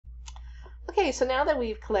Okay, so now that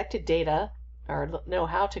we've collected data, or know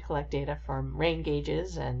how to collect data from rain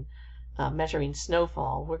gauges and measuring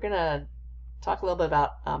snowfall, we're going to talk a little bit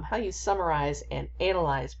about how you summarize and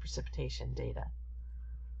analyze precipitation data.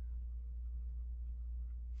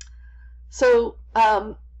 So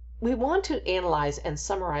we want to analyze and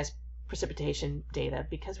summarize precipitation data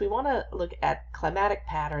because we want to look at climatic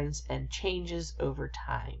patterns and changes over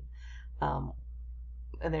time.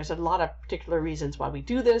 And there's a lot of particular reasons why we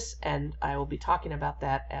do this, and I will be talking about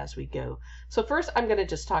that as we go. So first, I'm going to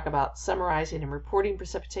just talk about summarizing and reporting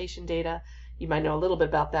precipitation data. You might know a little bit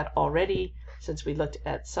about that already since we looked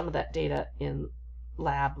at some of that data in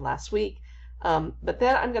lab last week. But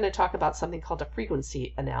then I'm going to talk about something called a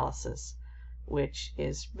frequency analysis, which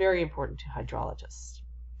is very important to hydrologists.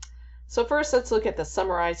 So first, let's look at the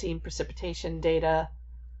summarizing precipitation data.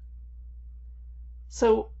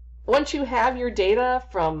 So once you have your data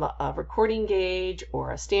from a recording gauge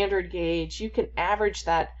or a standard gauge, you can average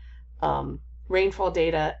that rainfall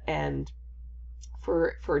data and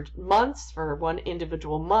for months, for one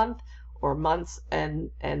individual month, or months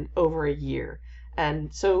and over a year.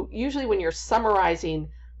 And so usually when you're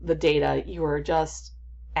summarizing the data, you are just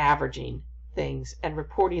averaging things and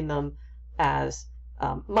reporting them as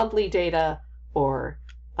monthly data or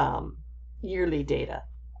yearly data.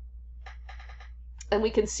 And we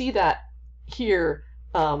can see that here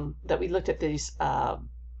that we looked at these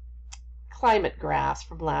climate graphs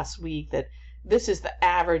from last week, that this is the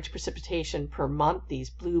average precipitation per month, these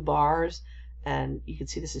blue bars. And you can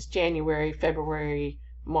see this is January, February,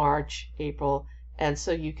 March, April. And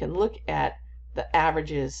so you can look at the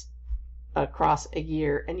averages across a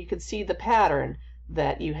year, and you can see the pattern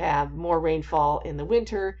that you have more rainfall in the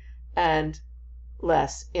winter and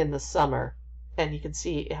less in the summer. And you can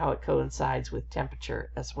see how it coincides with temperature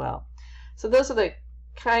as well. So those are the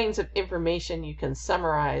kinds of information you can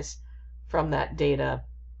summarize from that data.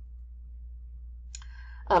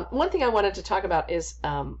 One thing I wanted to talk about is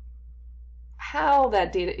how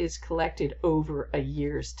that data is collected over a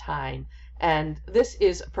year's time. And this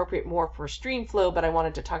is appropriate more for stream flow, but I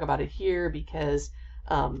wanted to talk about it here because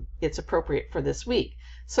it's appropriate for this week.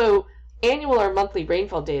 So annual or monthly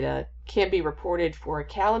rainfall data can be reported for a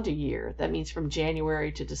calendar year, that means from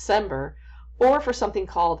January to December, or for something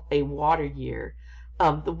called a water year.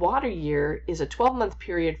 The water year is a 12-month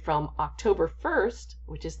period from October 1st,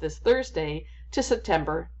 which is this Thursday, to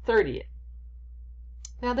September 30th.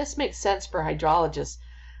 Now this makes sense for hydrologists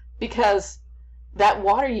because that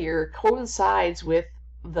water year coincides with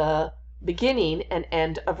the beginning and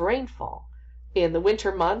end of rainfall. In the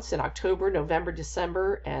winter months, in October, November,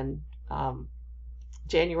 December, and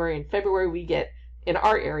January and February, we get, in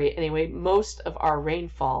our area anyway, most of our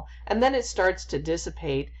rainfall. And then it starts to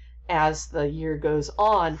dissipate as the year goes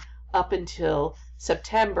on up until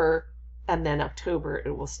September, and then October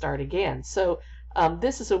it will start again. So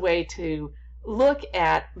this is a way to look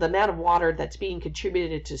at the amount of water that's being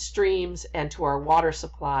contributed to streams and to our water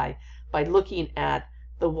supply by looking at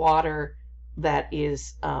the water that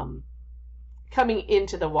is coming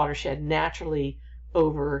into the watershed naturally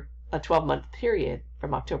over a 12-month period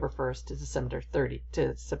from October 1st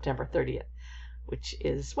to September 30th, which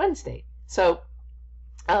is Wednesday. So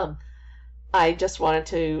I just wanted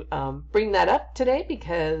to bring that up today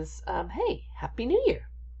because, hey, Happy New Year.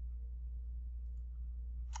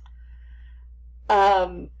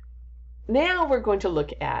 Now we're going to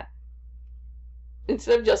look at,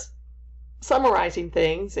 instead of just summarizing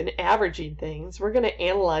things and averaging things, we're going to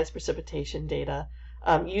analyze precipitation data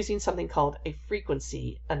using something called a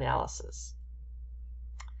frequency analysis.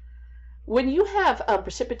 When you have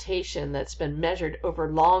precipitation that's been measured over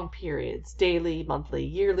long periods, daily, monthly,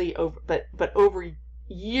 yearly, but over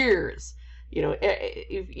years,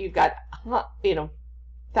 you've got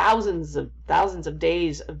thousands of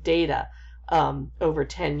days of data over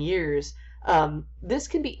 10 years. This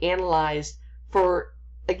can be analyzed for,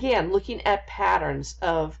 again, looking at patterns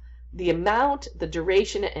of the amount, the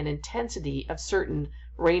duration, and intensity of certain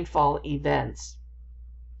rainfall events.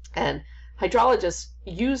 And hydrologists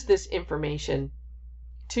use this information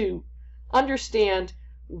to understand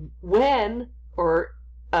when or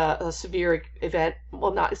a severe event,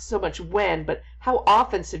 well, not so much when, but how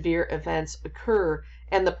often severe events occur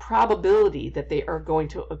and the probability that they are going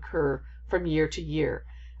to occur from year to year.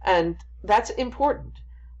 And that's important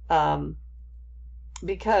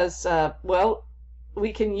because, well,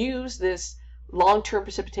 we can use this long-term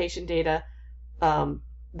precipitation data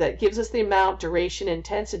that gives us the amount, duration,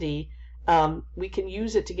 intensity. We can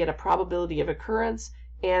use it to get a probability of occurrence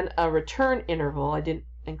and a return interval. I didn't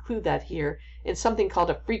include that here, in something called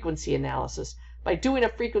a frequency analysis. By doing a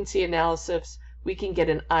frequency analysis, we can get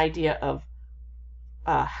an idea of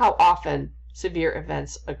how often severe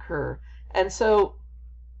events occur. And so,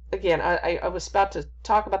 again, I was about to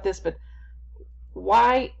talk about this, but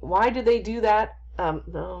why do they do that?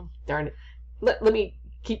 No, darn it. Let me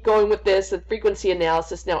keep going with this, the frequency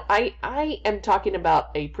analysis. Now, I am talking about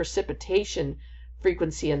a precipitation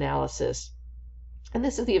frequency analysis. And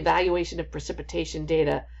this is the evaluation of precipitation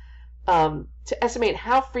data to estimate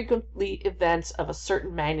how frequently events of a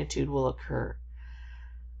certain magnitude will occur.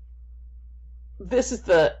 This is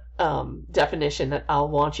the definition that I'll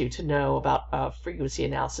want you to know about frequency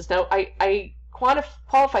analysis. Now, I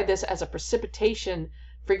qualify this as a precipitation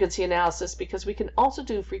frequency analysis because we can also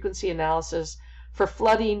do frequency analysis for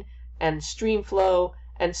flooding and stream flow,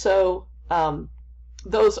 and so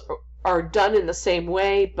those are done in the same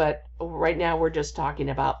way, but right now we're just talking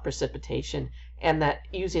about precipitation and that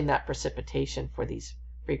using that precipitation for these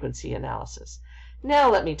frequency analysis. Now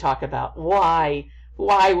let me talk about why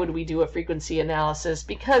would we do a frequency analysis?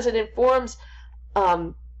 Because it informs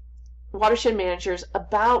watershed managers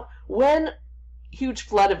about when huge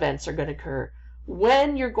flood events are going to occur,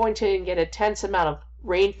 when you're going to get a intense amount of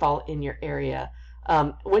rainfall in your area,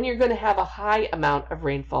 when you're going to have a high amount of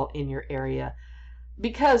rainfall in your area,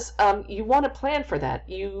 because you want to plan for that.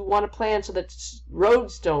 You want to plan so that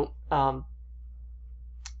roads don't fall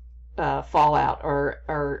out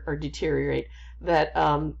or deteriorate, that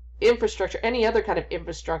infrastructure, any other kind of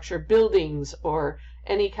infrastructure, buildings or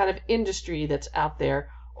any kind of industry that's out there,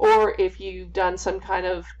 or if you've done some kind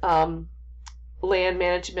of land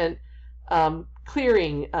management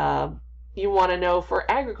clearing, you want to know for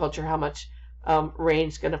agriculture how much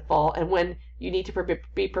rain's going to fall and when you need to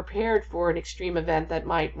be prepared for an extreme event that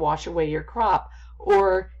might wash away your crop.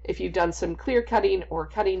 Or if you've done some clear cutting or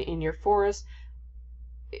cutting in your forest,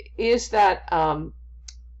 is that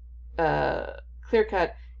clear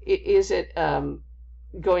cut, is it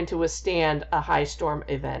going to withstand a high storm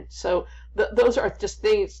event? So those are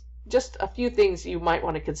just a few things you might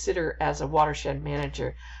want to consider as a watershed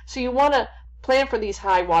manager. So you want to plan for these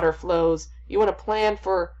high water flows. You want to plan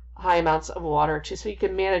for high amounts of water so you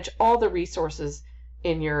can manage all the resources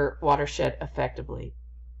in your watershed effectively.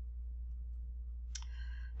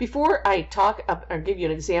 Before I talk or give you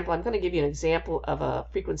an example, I'm going to give you an example of a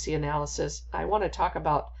frequency analysis. I want to talk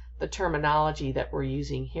about the terminology that we're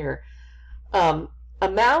using here.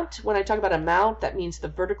 Amount, when I talk about amount, that means the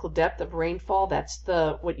vertical depth of rainfall. That's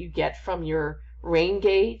what you get from your rain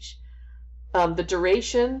gauge. The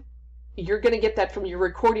duration, you're going to get that from your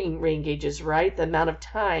recording rain gauges, right? The amount of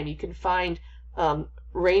time. You can find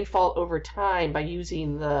rainfall over time by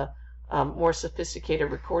using the more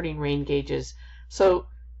sophisticated recording rain gauges. So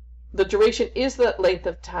the duration is the length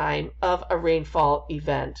of time of a rainfall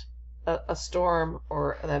event, a storm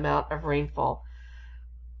or the amount of rainfall.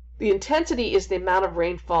 The intensity is the amount of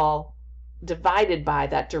rainfall divided by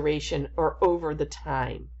that duration or over the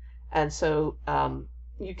time. And so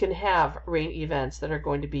you can have rain events that are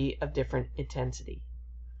going to be of different intensity.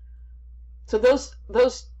 So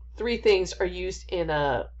those three things are used in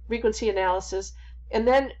a frequency analysis. And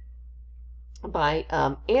then by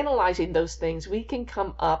analyzing those things, we can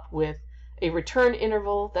come up with a return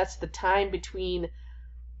interval. That's the time between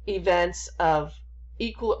events of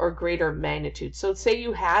equal or greater magnitude. So say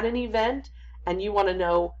you had an event and you want to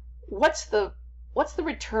know what's the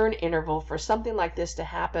return interval for something like this to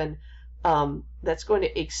happen that's going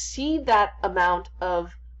to exceed that amount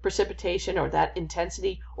of precipitation or that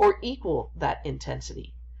intensity or equal that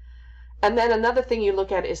intensity. And then another thing you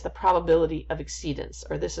look at is the probability of exceedance,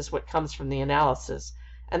 or this is what comes from the analysis.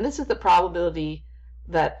 And this is the probability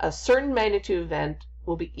that a certain magnitude event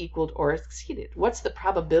will be equaled or exceeded. What's the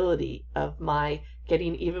probability of my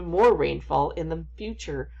getting even more rainfall in the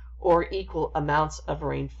future or equal amounts of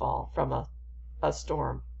rainfall from a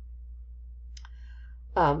storm?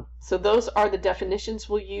 So those are the definitions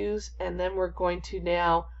we'll use, and then we're going to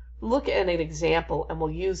now look at an example, and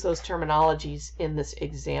we'll use those terminologies in this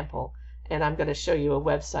example. And I'm going to show you a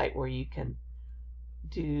website where you can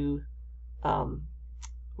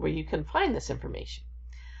find this information.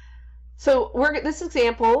 So this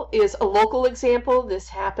example is a local example. This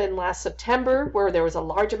happened last September, where there was a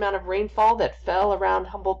large amount of rainfall that fell around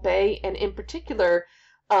Humboldt Bay, and in particular,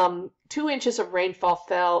 2 inches of rainfall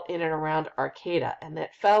fell in and around Arcata, and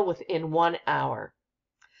that fell within 1 hour.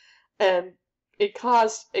 And it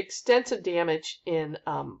caused extensive damage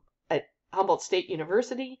at Humboldt State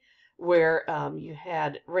University, where you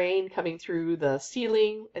had rain coming through the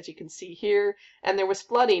ceiling, as you can see here, and there was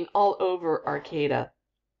flooding all over Arcata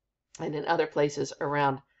and in other places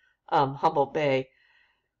around Humboldt Bay.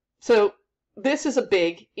 So this is a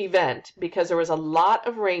big event because there was a lot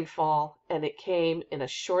of rainfall and it came in a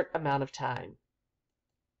short amount of time.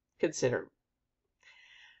 consider.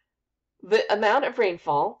 The amount of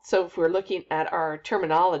rainfall, so if we're looking at our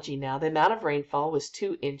terminology now, the amount of rainfall was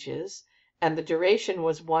 2 inches and the duration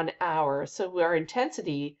was 1 hour. So our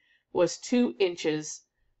intensity was 2 inches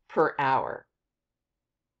per hour.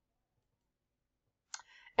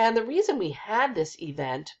 And the reason we had this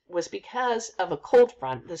event was because of a cold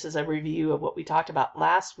front. This is a review of what we talked about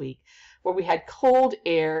last week, where we had cold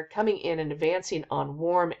air coming in and advancing on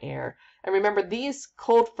warm air. And remember, these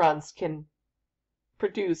cold fronts can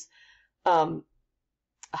produce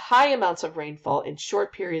high amounts of rainfall in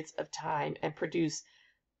short periods of time and produce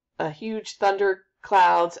huge thunder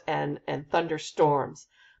clouds and thunderstorms.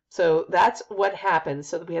 So that's what happened.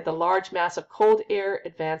 So that we had the large mass of cold air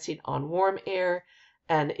advancing on warm air,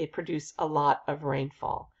 and it produced a lot of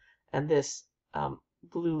rainfall. And this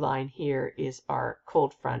blue line here is our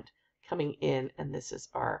cold front coming in, and this is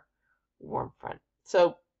our warm front.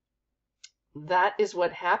 So that is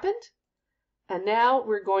what happened. And now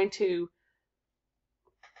we're going to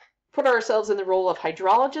put ourselves in the role of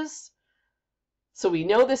hydrologists. So we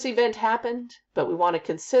know this event happened, but we want to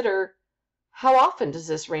consider how often does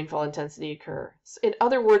this rainfall intensity occur? In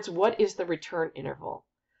other words, what is the return interval?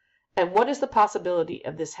 And what is the possibility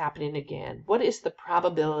of this happening again? What is the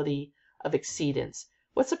probability of exceedance?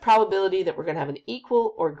 What's the probability that we're going to have an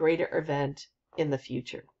equal or greater event in the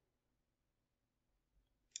future?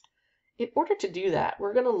 In order to do that,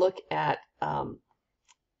 we're going to look at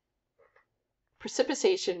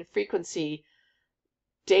precipitation frequency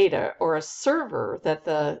data, or a server that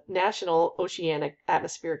the National Oceanic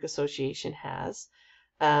Atmospheric Association has.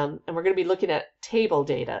 And we're going to be looking at table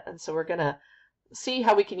data. And so we're going to see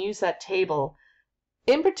how we can use that table,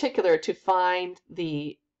 in particular, to find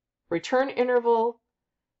the return interval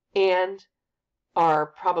and our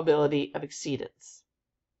probability of exceedance.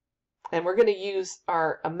 And we're going to use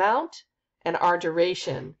our amount and our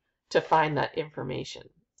duration to find that information.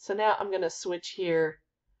 So now I'm going to switch here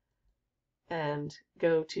and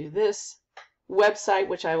go to this website,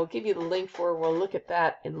 which I will give you the link for. We'll look at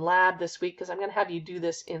that in lab this week, because I'm going to have you do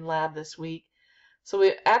this in lab this week. So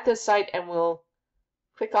we're at this site, and we'll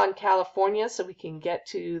click on California so we can get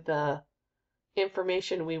to the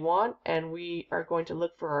information we want, and we are going to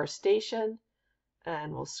look for our station,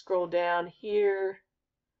 and we'll scroll down here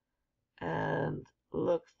and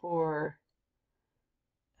look for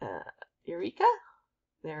Eureka.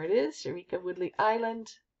 There it is, Eureka Woodley Island.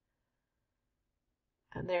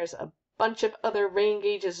 And there's a bunch of other rain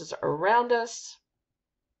gauges around us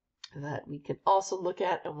that we can also look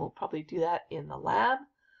at, and we'll probably do that in the lab.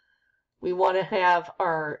 We want to have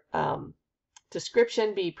our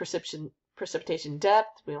description be precipitation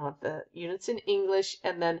depth. We want the units in English,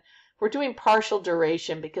 and then we're doing partial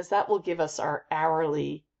duration because that will give us our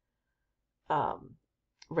hourly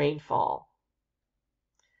rainfall.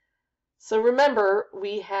 So remember,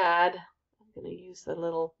 we had, I'm going to use the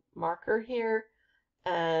little marker here,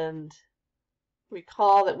 and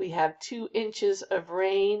recall that we have 2 inches of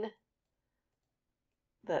rain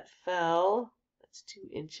that fell. That's 2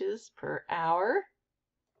 inches per hour.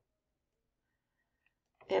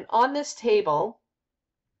 And on this table,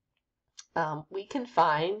 we can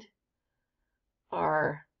find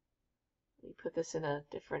our, let me put this in a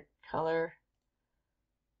different color,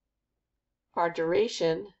 our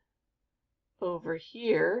duration over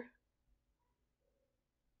here,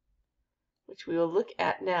 which we will look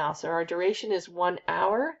at now. So our duration is 1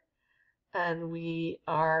 hour, and we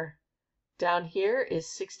are down here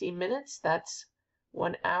is 60 minutes. That's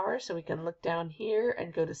 1 hour. So we can look down here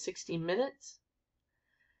and go to 60 minutes.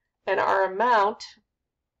 And our amount,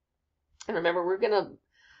 and remember, we're going to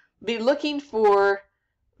be looking for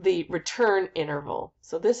the return interval.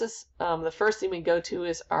 So this is the first thing we go to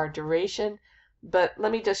is our duration. But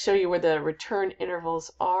let me just show you where the return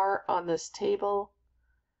intervals are on this table.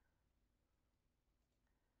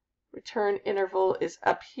 Return interval is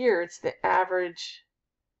up here. It's the average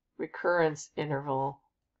recurrence interval,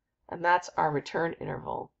 and that's our return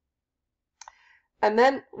interval. And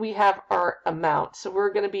then we have our amount. So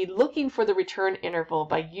we're going to be looking for the return interval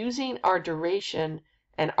by using our duration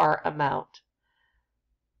and our amount.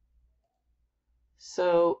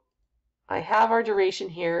 So I have our duration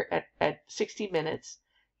here at 60 minutes.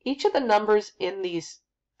 Each of the numbers in these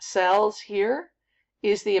cells here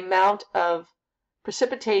is the amount of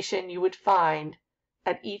precipitation you would find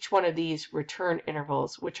at each one of these return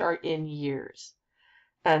intervals, which are in years.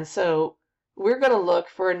 And so we're going to look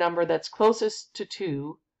for a number that's closest to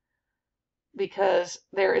 2, because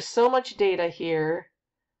there is so much data here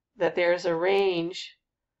that there's a range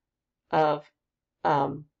of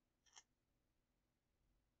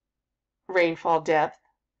rainfall depth,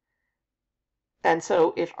 And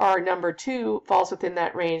so if our number 2 falls within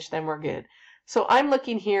that range, then we're good. So I'm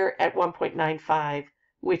looking here at 1.95,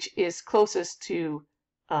 which is closest to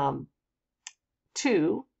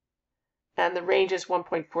 2, and the range is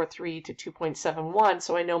 1.43 to 2.71,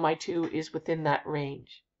 so I know my 2 is within that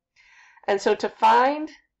range. And so to find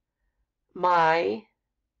my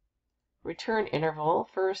return interval,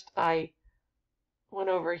 first I went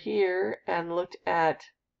over here and looked at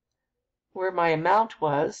where my amount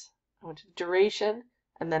was. I went to duration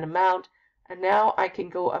and then amount, and now I can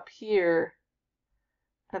go up here,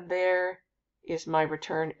 and there is my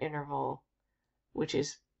return interval, which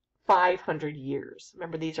is 500 years.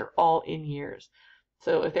 Remember, these are all in years.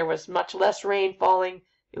 So if there was much less rain falling,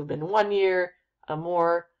 it would have been 1 year,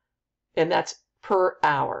 more, and that's per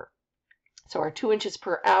hour. So our 2 inches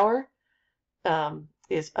per hour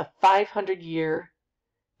is a 500-year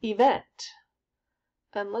event.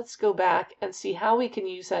 And let's go back and see how we can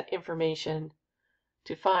use that information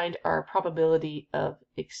to find our probability of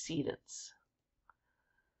exceedance.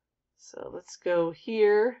 So let's go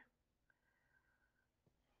here.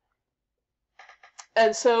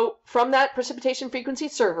 And so from that precipitation frequency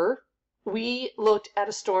server, we looked at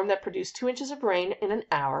a storm that produced 2 inches of rain in an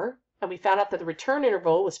hour, and we found out that the return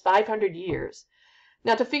interval was 500 years.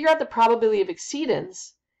 Now, to figure out the probability of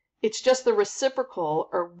exceedance, it's just the reciprocal,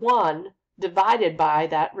 or 1, divided by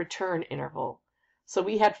that return interval. So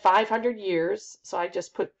we had 500 years, so I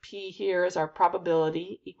just put P here as our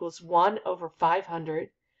probability, equals 1 over 500,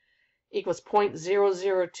 equals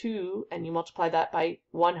 0.002, and you multiply that by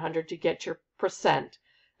 100 to get your percent.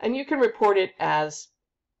 And you can report it as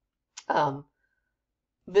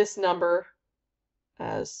this number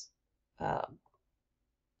as, make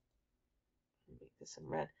this in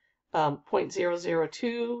red,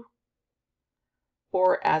 0.002,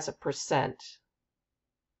 or as a percent,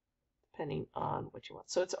 depending on what you want.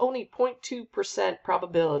 So it's only 0.2%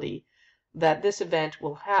 probability that this event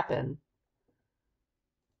will happen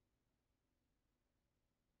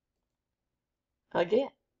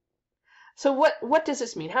again. So what does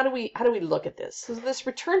this mean? How do we look at this? So this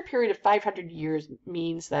return period of 500 years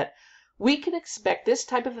means that we can expect this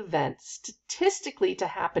type of event statistically to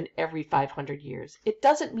happen every 500 years. It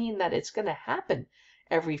doesn't mean that it's going to happen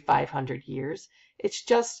every 500 years. It's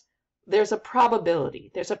just there's a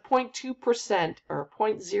probability. There's a 0.2% or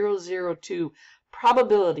 0.002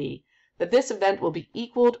 probability that this event will be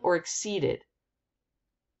equaled or exceeded.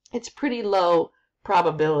 It's pretty low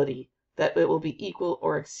probability that it will be equal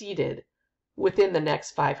or exceeded within the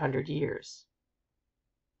next 500 years.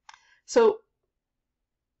 So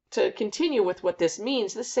to continue with what this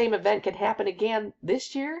means, this same event can happen again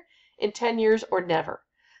this year, in 10 years, or never,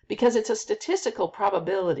 because it's a statistical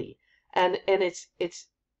probability, and it's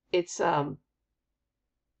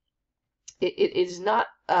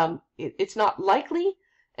not likely,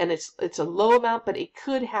 and it's a low amount, but it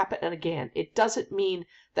could happen again. It doesn't mean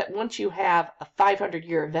that once you have a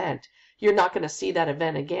 500-year event, you're not going to see that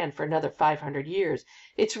event again for another 500 years.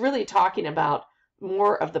 It's really talking about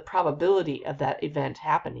more of the probability of that event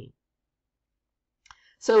happening.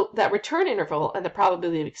 So that return interval and the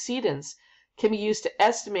probability of exceedance can be used to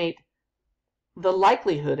estimate the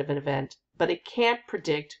likelihood of an event, but it can't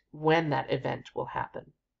predict when that event will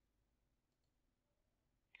happen.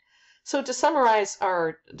 So to summarize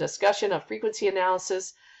our discussion of frequency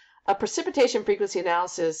analysis, a precipitation frequency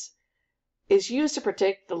analysis is used to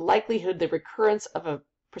predict the likelihood the recurrence of a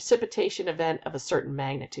precipitation event of a certain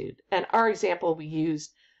magnitude. And our example, we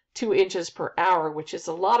used 2 inches per hour, which is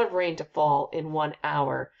a lot of rain to fall in 1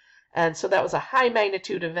 hour. And so that was a high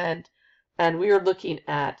magnitude event, and we were looking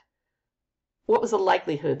at what was the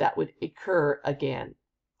likelihood that would occur again.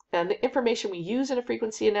 And the information we use in a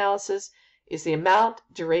frequency analysis is the amount,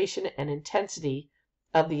 duration, and intensity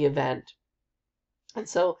of the event. And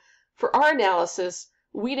so for our analysis,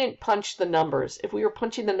 we didn't punch the numbers. If we were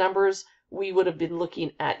punching the numbers, we would have been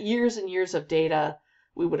looking at years and years of data.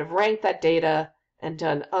 We would have ranked that data and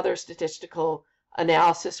done other statistical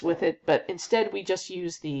analysis with it, but instead we just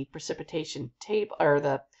used the precipitation table, or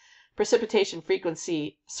the precipitation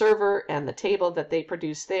frequency server and the table that they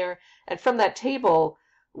produced there. And from that table,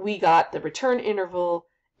 we got the return interval,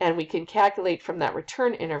 and we can calculate from that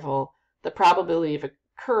return interval the probability of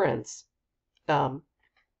occurrence. And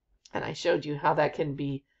I showed you how that can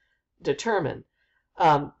be determined.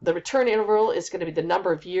 The return interval is going to be the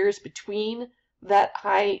number of years between that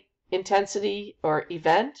high intensity or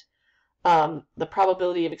event. The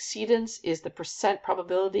probability of exceedance is the percent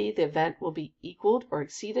probability the event will be equaled or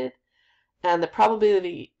exceeded. And the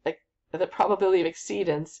probability of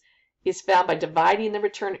exceedance is found by dividing the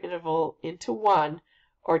return interval into 1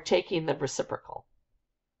 or taking the reciprocal.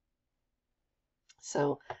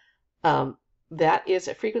 So um, that is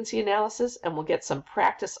a frequency analysis, and we'll get some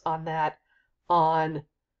practice on that on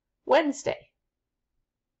Wednesday.